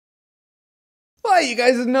Why, you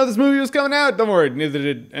guys didn't know this movie was coming out? Don't worry, neither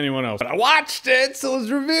did anyone else. But I watched it, so let's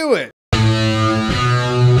review it.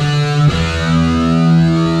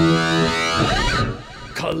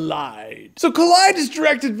 Collide. So Collide is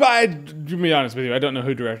directed by, to be honest with you, I don't know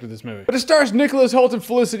who directed this movie. But it stars Nicholas Hoult and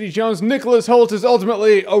Felicity Jones. Nicholas Hoult is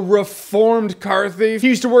ultimately a reformed car thief. He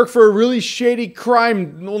used to work for a really shady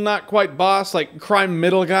crime, well, not quite boss, like crime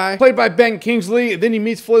middle guy. Played by Ben Kingsley. Then he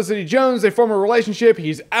meets Felicity Jones. They form a relationship.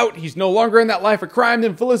 He's out. He's no longer in that life of crime.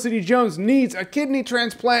 Then Felicity Jones needs a kidney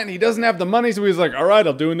transplant. He doesn't have the money, so he's like, all right,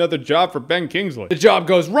 I'll do another job for Ben Kingsley. The job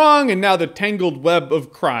goes wrong, and now the tangled web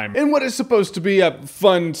of crime. In what is supposed to be a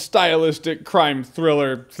fun, stylistic crime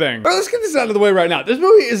thriller thing. All right, let's get this out of the way right now. This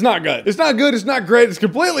movie is not good. It's not good. It's not great. It's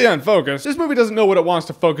completely unfocused. This movie doesn't know what it wants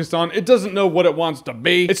to focus on. It doesn't know what it wants to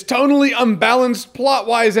be. It's tonally unbalanced,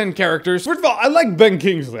 plot-wise and characters. First of all, I like Ben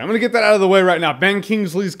Kingsley. I'm gonna get that out of the way right now. Ben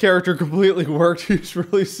Kingsley's character completely worked. He's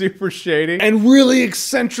really super shady and really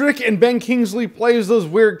eccentric, and Ben Kingsley plays those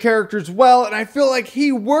weird characters well, and I feel like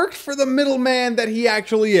he worked for the middleman that he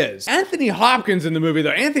actually is. Anthony Hopkins in the movie,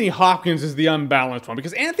 though, Anthony Hopkins is the unbalanced one,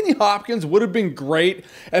 because Anthony Hopkins would have been great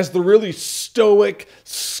as the really stoic,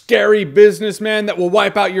 scary businessman that will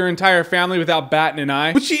wipe out your entire family without batting an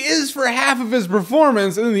eye, which he is for half of his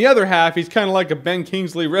performance, and then the other half, he's kind of like a Ben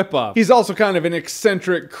Kingsley ripoff. He's also kind of an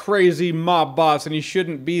eccentric, crazy mob boss, and he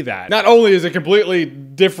shouldn't be that. Not only is it completely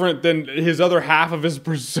different than his other half of his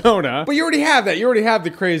persona, but you already have that. You already have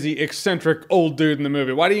the crazy, eccentric old dude in the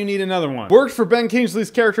movie. Why do you need another one? Worked for Ben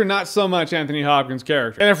Kingsley's character, not so much Anthony Hopkins'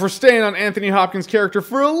 character. And if we're staying on Anthony Hopkins' character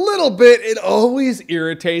for a little bit, it always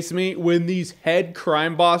irritates me when these head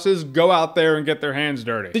crime bosses go out there and get their hands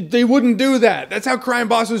dirty. They wouldn't do that. That's how crime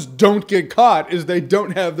bosses don't get caught, is they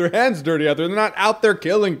don't have their hands dirty out there. They're not out there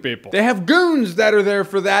killing people. They have goons that are there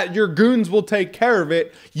for that. Your goons will take care of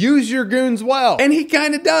it. Use your goons well. And he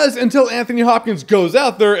kind of does until Anthony Hopkins goes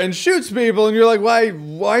out there and shoots people, and you're like,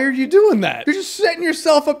 why are you doing that? You're just setting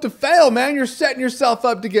yourself up to fail, man. You're setting yourself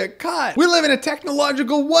up to get caught. We live in a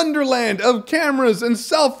technological wonderland of cameras and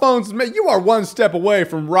cell phones. Man, you are one step away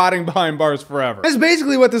from rotting behind bars forever. That's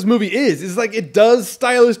basically what this movie is. It's like it does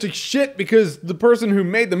stylistic shit because the person who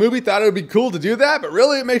made the movie thought it would be cool to do that, but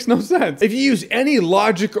really it makes no sense. If you use any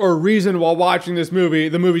logic or reason while watching this movie,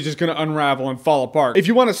 the movie's just gonna unravel and fall apart. If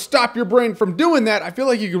you want to stop your brain from doing that, I feel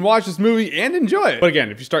like you can watch this movie and enjoy it. But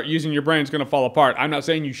again, if you start using your brain, it's gonna fall apart. I'm not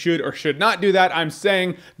saying you should or should not do that. I'm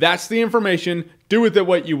saying that's the information. Do with it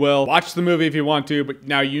what you will. Watch the movie if you want to, but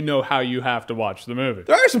now you know how you have to watch the movie.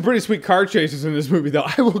 There are some pretty sweet car chases in this movie, though.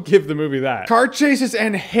 I will give the movie that. Car chases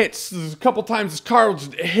and hits. There's a couple times this car will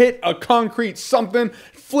just hit a concrete something,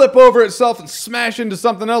 flip over itself, and smash into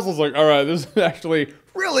something else. I was like, all right, this is actually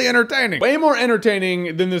really entertaining. Way more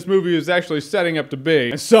entertaining than this movie is actually setting up to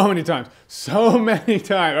be. And so many times. All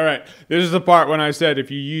right, this is the part when I said if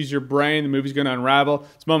you use your brain, the movie's gonna unravel.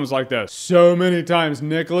 It's moments like this. So many times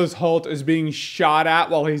Nicholas Hoult is being shot at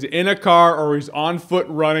while he's in a car or he's on foot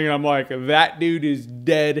running, and I'm like, that dude is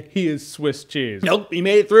dead. He is Swiss cheese. Nope, he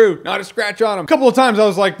made it through. Not a scratch on him. A couple of times I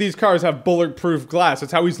was like, these cars have bulletproof glass.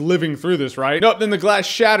 That's how he's living through this, right? Nope, then the glass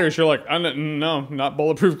shatters. You're like, no, not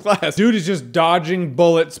bulletproof glass. Dude is just dodging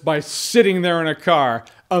bullets by sitting there in a car.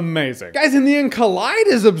 Amazing. Guys, in the end, Collide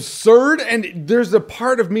is absurd, and there's a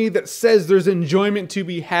part of me that says there's enjoyment to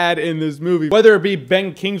be had in this movie. Whether it be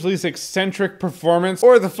Ben Kingsley's eccentric performance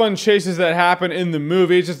or the fun chases that happen in the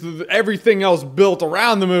movie, it's just everything else built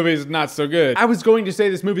around the movie is not so good. I was going to say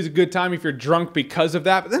this movie's a good time if you're drunk because of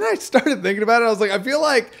that, but then I started thinking about it. I was like, I feel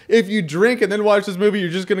like if you drink and then watch this movie, you're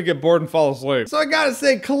just gonna get bored and fall asleep. So I gotta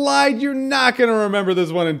say, Collide, you're not gonna remember this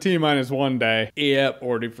one in T-1 day. Yep,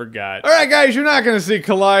 already forgot. All right, guys, you're not gonna see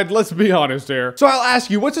Collide. Let's be honest here. So I'll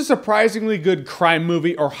ask you, what's a surprisingly good crime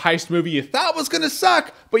movie or heist movie you thought was gonna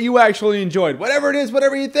suck, but you actually enjoyed? Whatever it is,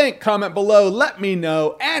 whatever you think, comment below, let me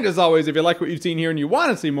know. And as always, if you like what you've seen here and you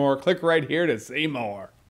wanna see more, click right here to see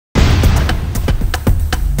more.